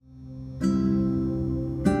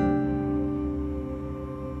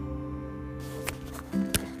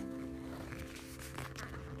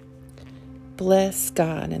Bless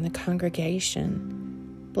God in the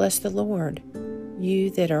congregation. Bless the Lord,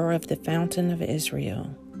 you that are of the fountain of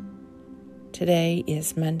Israel. Today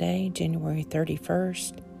is Monday, January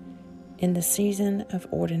 31st, in the season of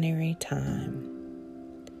ordinary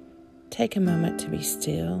time. Take a moment to be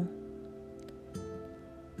still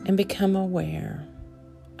and become aware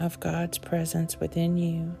of God's presence within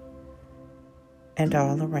you and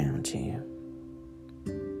all around you.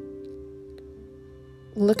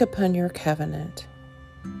 Look upon your covenant.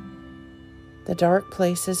 The dark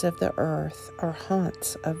places of the earth are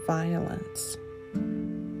haunts of violence.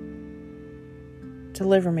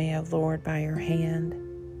 Deliver me, O Lord, by your hand,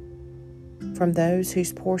 from those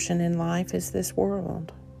whose portion in life is this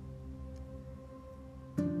world.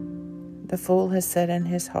 The fool has said in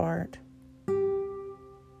his heart,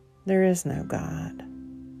 there is no God.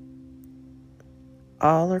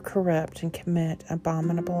 All are corrupt and commit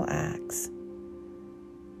abominable acts.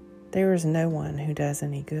 There is no one who does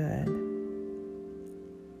any good.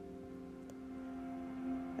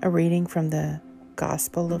 A reading from the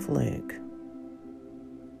Gospel of Luke.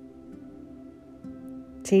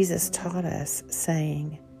 Jesus taught us,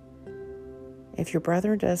 saying, if your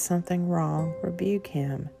brother does something wrong, rebuke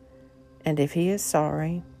him, and if he is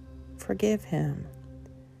sorry, forgive him.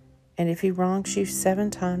 And if he wrongs you 7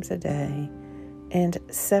 times a day, and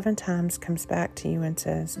 7 times comes back to you and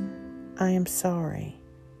says, I am sorry,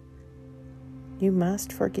 you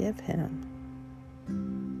must forgive him.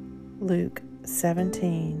 Luke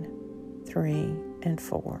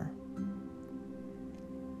 17:3-4.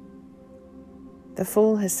 The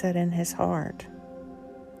fool has said in his heart,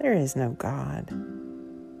 there is no God.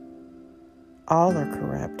 All are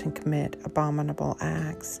corrupt and commit abominable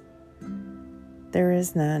acts. There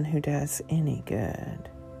is none who does any good.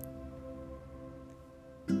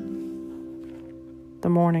 The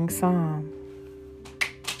Morning Psalm.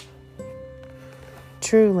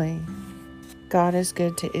 Truly, God is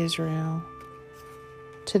good to Israel,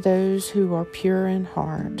 to those who are pure in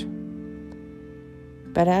heart.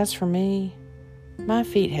 But as for me, my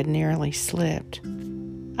feet had nearly slipped.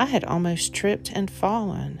 I had almost tripped and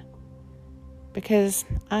fallen, because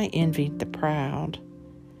I envied the proud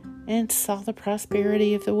and saw the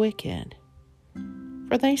prosperity of the wicked.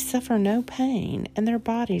 For they suffer no pain, and their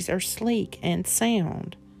bodies are sleek and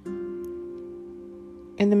sound.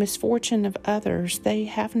 In the misfortune of others they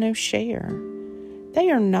have no share.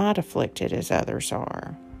 They are not afflicted as others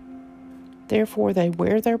are. Therefore they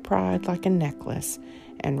wear their pride like a necklace,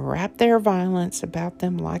 and wrap their violence about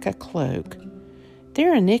them like a cloak.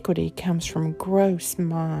 Their iniquity comes from gross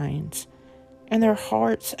minds, and their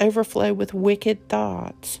hearts overflow with wicked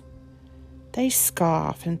thoughts. They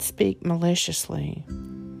scoff and speak maliciously.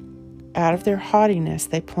 Out of their haughtiness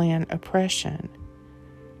they plan oppression.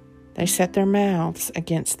 They set their mouths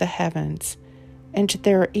against the heavens, and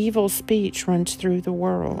their evil speech runs through the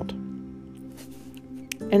world.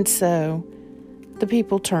 And so the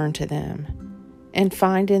people turn to them, and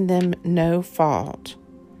find in them no fault.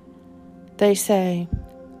 They say,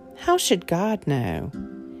 how should God know?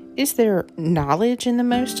 Is there knowledge in the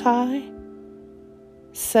Most High?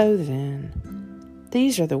 So then,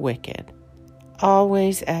 these are the wicked,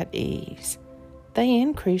 always at ease. They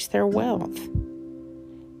increase their wealth.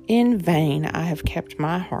 In vain I have kept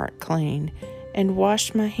my heart clean and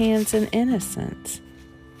washed my hands in innocence.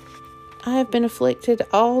 I have been afflicted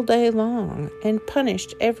all day long and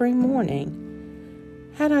punished every morning.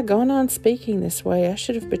 Had I gone on speaking this way, I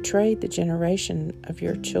should have betrayed the generation of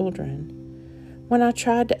your children. When I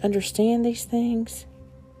tried to understand these things,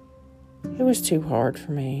 it was too hard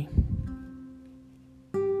for me.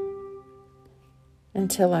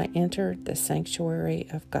 Until I entered the sanctuary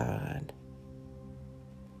of God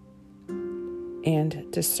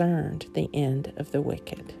and discerned the end of the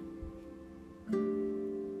wicked.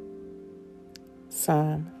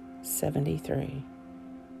 Psalm 73.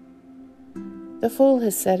 The fool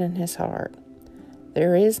has said in his heart,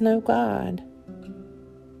 there is no God.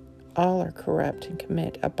 All are corrupt and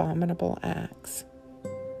commit abominable acts.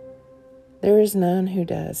 There is none who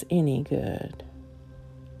does any good.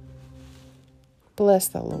 Bless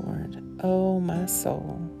the Lord, O my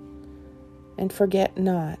soul, and forget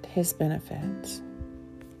not his benefits.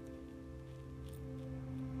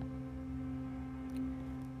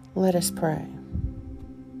 Let us pray.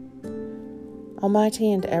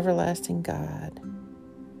 Almighty and everlasting God,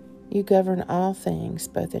 you govern all things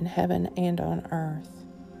both in heaven and on earth.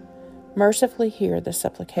 Mercifully hear the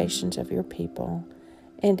supplications of your people,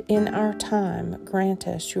 and in our time grant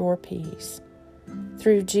us your peace.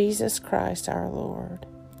 Through Jesus Christ our Lord,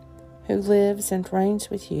 who lives and reigns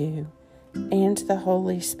with you and the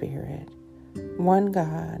Holy Spirit, one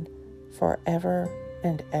God, forever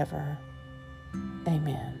and ever.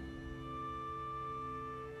 Amen.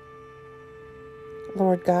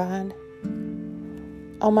 Lord God,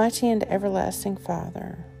 Almighty and everlasting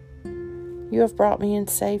Father, you have brought me in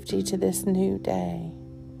safety to this new day.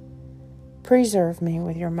 Preserve me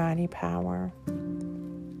with your mighty power,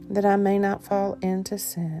 that I may not fall into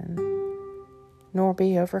sin, nor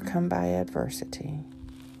be overcome by adversity.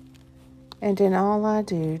 And in all I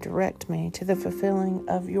do, direct me to the fulfilling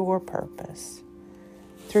of your purpose.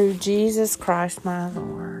 Through Jesus Christ my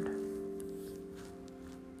Lord.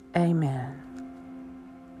 Amen.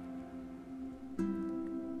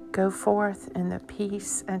 Go forth in the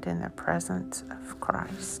peace and in the presence of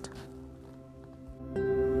Christ.